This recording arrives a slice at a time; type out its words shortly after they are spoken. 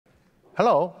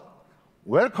Hello,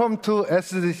 welcome to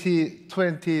SDC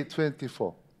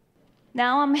 2024.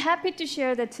 Now I'm happy to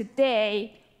share that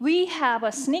today we have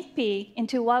a sneak peek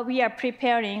into what we are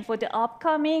preparing for the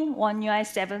upcoming OneUI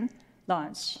 7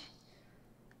 launch.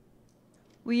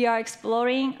 We are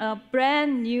exploring a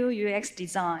brand new UX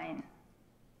design.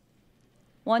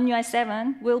 OneUI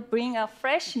 7 will bring a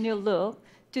fresh new look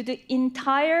to the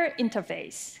entire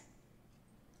interface.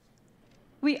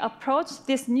 We approach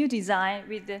this new design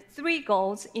with the 3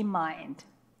 goals in mind.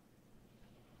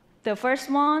 The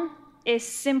first one is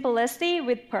simplicity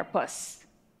with purpose.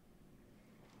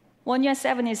 OneUI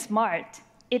 7 is smart.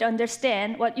 It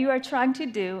understands what you are trying to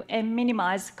do and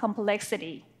minimize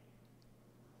complexity.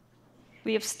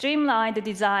 We have streamlined the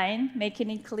design,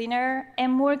 making it cleaner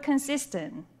and more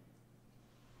consistent.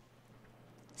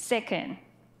 Second,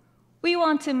 we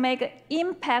want to make an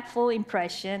impactful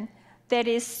impression that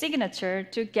is signature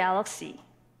to Galaxy.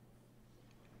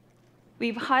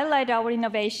 We've highlighted our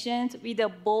innovations with a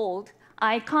bold,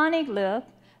 iconic look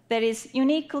that is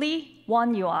uniquely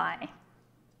OneUI.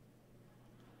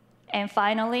 And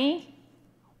finally,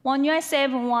 OneUI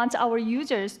 7 wants our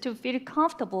users to feel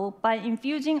comfortable by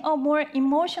infusing a more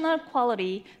emotional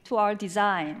quality to our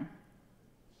design.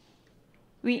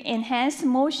 We enhanced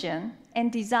motion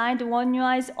and designed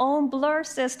OneUI's own blur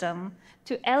system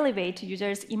to elevate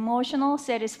users' emotional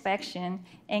satisfaction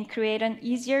and create an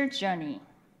easier journey.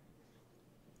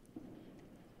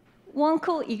 One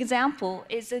cool example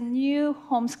is a new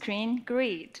home screen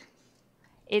grid.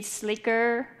 It's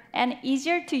slicker and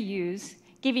easier to use,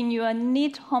 giving you a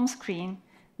neat home screen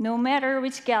no matter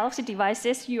which Galaxy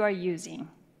devices you are using.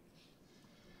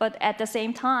 But at the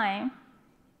same time,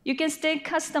 you can still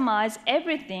customize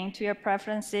everything to your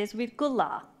preferences with Good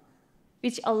Lock,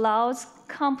 which allows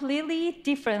completely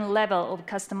different level of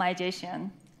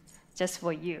customization just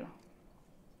for you.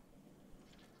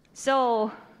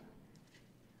 So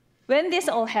when this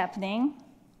all happening,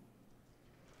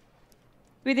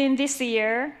 within this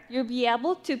year, you'll be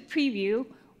able to preview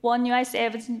OneUI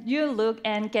 7's new look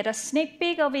and get a sneak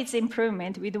peek of its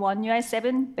improvement with OneUI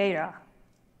 7 Beta.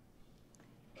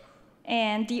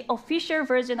 And the official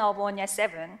version of OneUI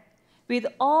 7, with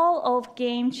all of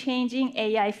game-changing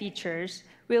AI features,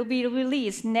 will be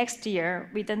released next year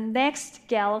with the next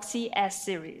Galaxy S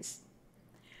series.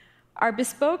 Our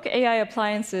bespoke AI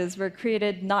appliances were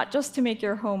created not just to make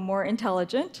your home more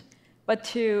intelligent, but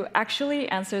to actually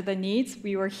answer the needs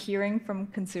we were hearing from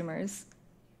consumers.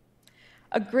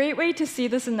 A great way to see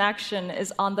this in action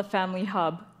is on the Family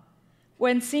Hub.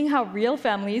 When seeing how real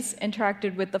families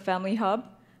interacted with the Family Hub,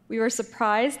 we were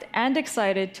surprised and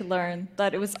excited to learn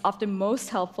that it was often most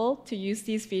helpful to use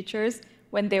these features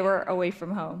when they were away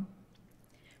from home.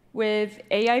 With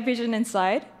AI Vision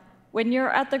inside, when you're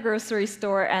at the grocery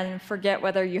store and forget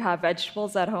whether you have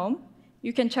vegetables at home,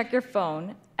 you can check your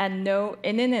phone and know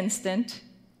in an instant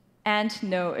and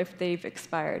know if they've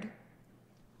expired.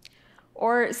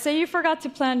 Or say you forgot to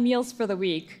plan meals for the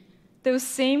week. Those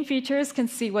same features can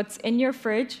see what's in your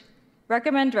fridge,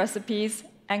 recommend recipes,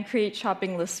 and create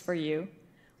shopping lists for you,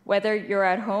 whether you're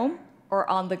at home or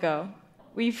on the go.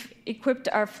 We've equipped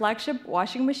our flagship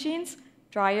washing machines,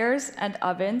 dryers, and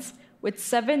ovens with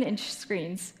 7-inch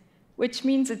screens, which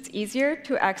means it's easier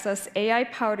to access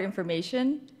AI-powered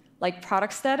information like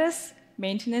product status,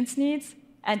 maintenance needs,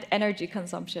 and energy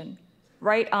consumption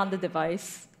right on the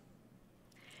device.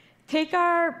 Take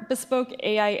our bespoke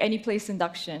AI Anyplace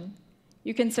induction.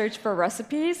 You can search for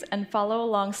recipes and follow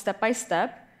along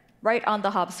step-by-step right on the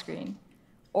hub screen.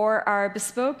 Or our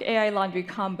bespoke AI laundry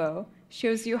combo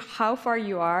shows you how far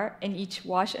you are in each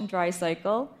wash and dry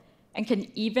cycle and can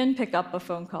even pick up a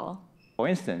phone call. For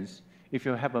instance, if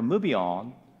you have a movie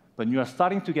on, but you are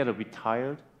starting to get a bit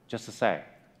tired, just say,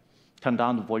 turn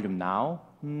down the volume now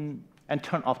and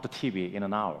turn off the TV in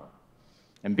an hour.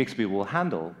 And Bixby will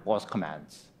handle voice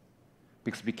commands.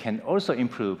 Bixby can also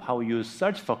improve how you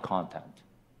search for content.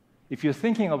 If you're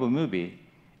thinking of a movie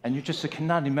and you just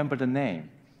cannot remember the name,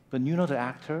 but you know the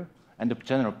actor and the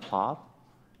general plot,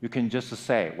 you can just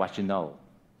say what you know.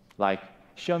 Like,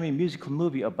 show me a musical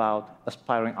movie about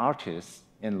aspiring artists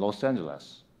in Los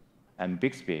Angeles, and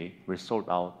Bixby will sort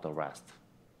out the rest.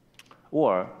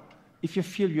 Or, if you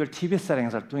feel your TV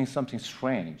settings are doing something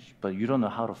strange, but you don't know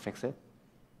how to fix it,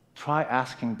 try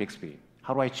asking Bixby,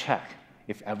 how do I check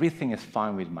if everything is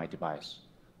fine with my device?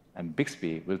 And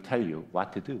Bixby will tell you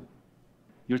what to do.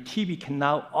 Your TV can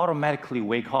now automatically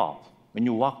wake up when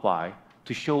you walk by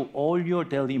to show all your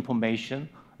daily information,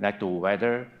 like the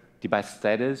weather, device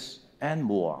status, and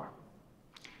more.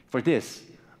 For this,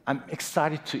 I'm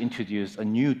excited to introduce a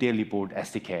new Daily Board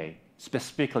SDK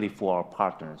specifically for our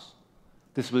partners.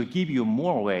 This will give you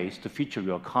more ways to feature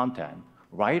your content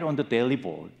right on the daily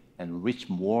board and reach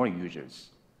more users.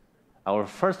 Our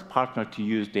first partner to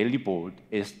use Daily Board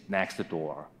is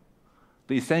Nextdoor,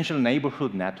 the essential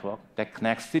neighborhood network that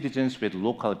connects citizens with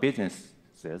local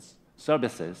businesses,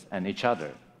 services, and each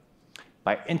other.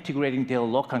 By integrating their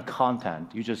local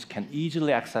content, users can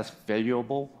easily access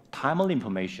valuable, timely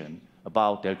information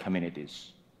about their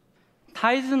communities.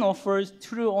 Tizen offers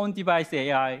true on-device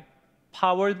AI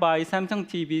powered by Samsung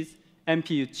TV's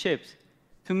NPU chips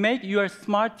to make your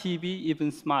smart TV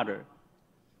even smarter.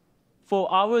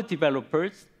 For our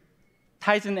developers,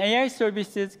 Tizen AI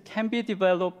services can be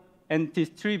developed and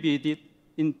distributed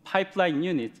in pipeline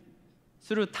units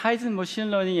through Tizen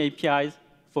machine learning APIs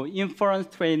for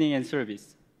inference training and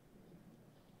service.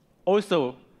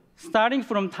 Also, starting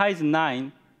from Tizen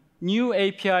 9, new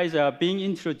APIs are being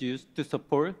introduced to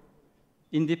support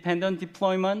independent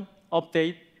deployment,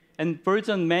 update, and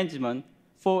version management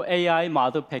for AI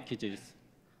model packages.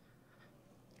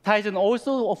 Tizen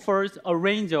also offers a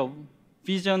range of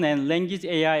vision and language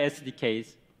AI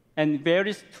SDKs and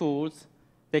various tools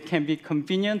that can be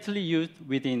conveniently used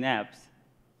within apps.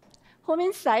 Home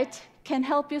Insight can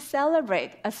help you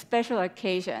celebrate a special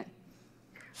occasion.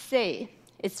 Say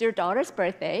it's your daughter's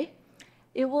birthday.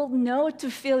 It will know to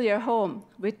fill your home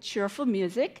with cheerful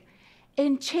music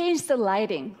and change the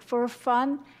lighting for a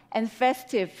fun and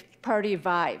festive party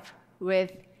vibe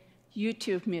with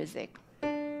YouTube music.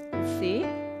 See?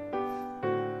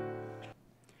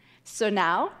 So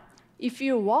now, if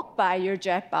you walk by your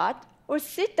chatbot or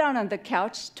sit down on the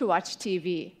couch to watch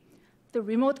TV, the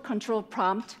remote control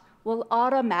prompt will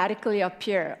automatically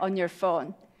appear on your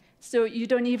phone, so you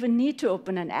don't even need to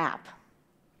open an app.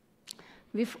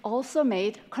 We've also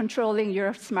made controlling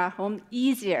your smart home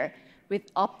easier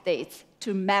with updates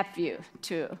to Map View,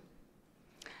 too.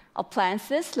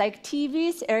 Appliances like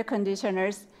TVs, air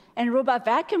conditioners, and robot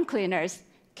vacuum cleaners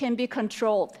can be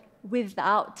controlled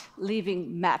without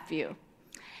leaving Map View.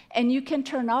 And you can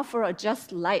turn off or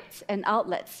adjust lights and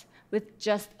outlets with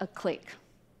just a click.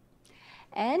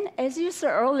 And as you saw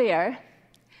earlier,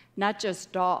 not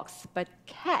just dogs, but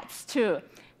cats, too,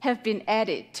 have been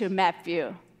added to Map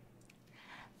View.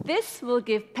 This will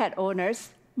give pet owners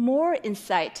more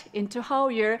insight into how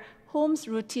your home's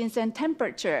routines and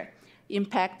temperature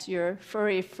impact your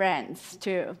furry friends,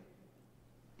 too.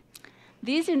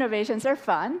 These innovations are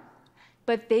fun,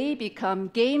 but they become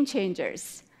game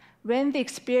changers when the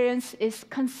experience is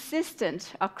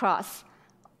consistent across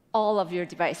all of your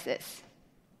devices.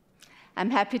 I'm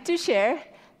happy to share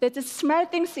that the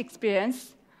SmartThings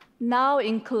experience now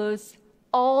includes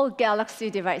all Galaxy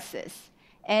devices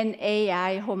and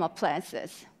AI home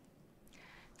appliances.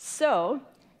 So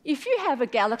if you have a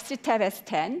Galaxy Tab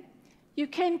S10, you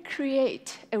can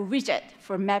create a widget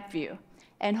for Map View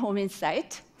and Home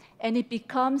Insight, and it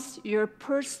becomes your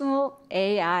personal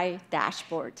AI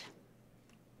dashboard.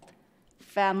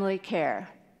 Family care.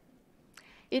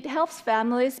 It helps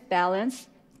families balance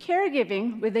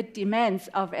caregiving with the demands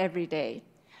of every day,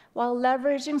 while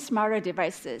leveraging smarter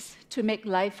devices to make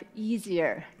life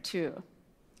easier, too.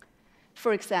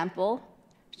 For example,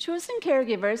 chosen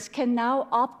caregivers can now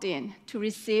opt in to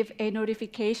receive a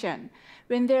notification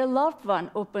when their loved one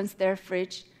opens their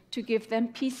fridge to give them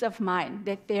peace of mind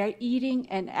that they are eating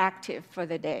and active for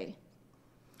the day.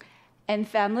 And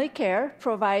family care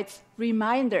provides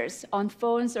reminders on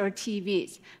phones or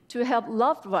TVs to help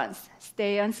loved ones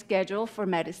stay on schedule for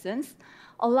medicines,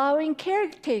 allowing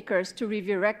caretakers to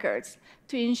review records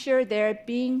to ensure they're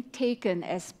being taken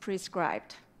as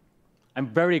prescribed. I'm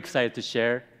very excited to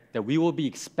share that we will be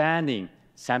expanding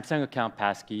Samsung account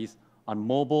passkeys on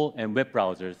mobile and web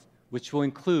browsers, which will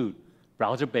include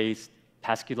browser-based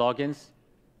passkey logins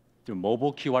through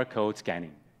mobile QR code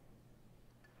scanning.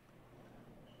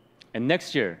 And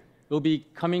next year, we'll be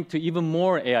coming to even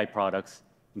more AI products,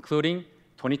 including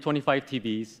 2025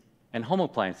 TVs and home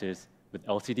appliances with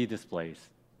LCD displays.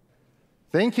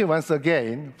 Thank you once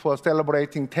again for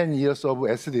celebrating 10 years of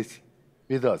SDC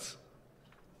with us.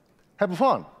 Have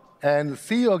fun, and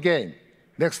see you again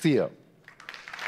next year.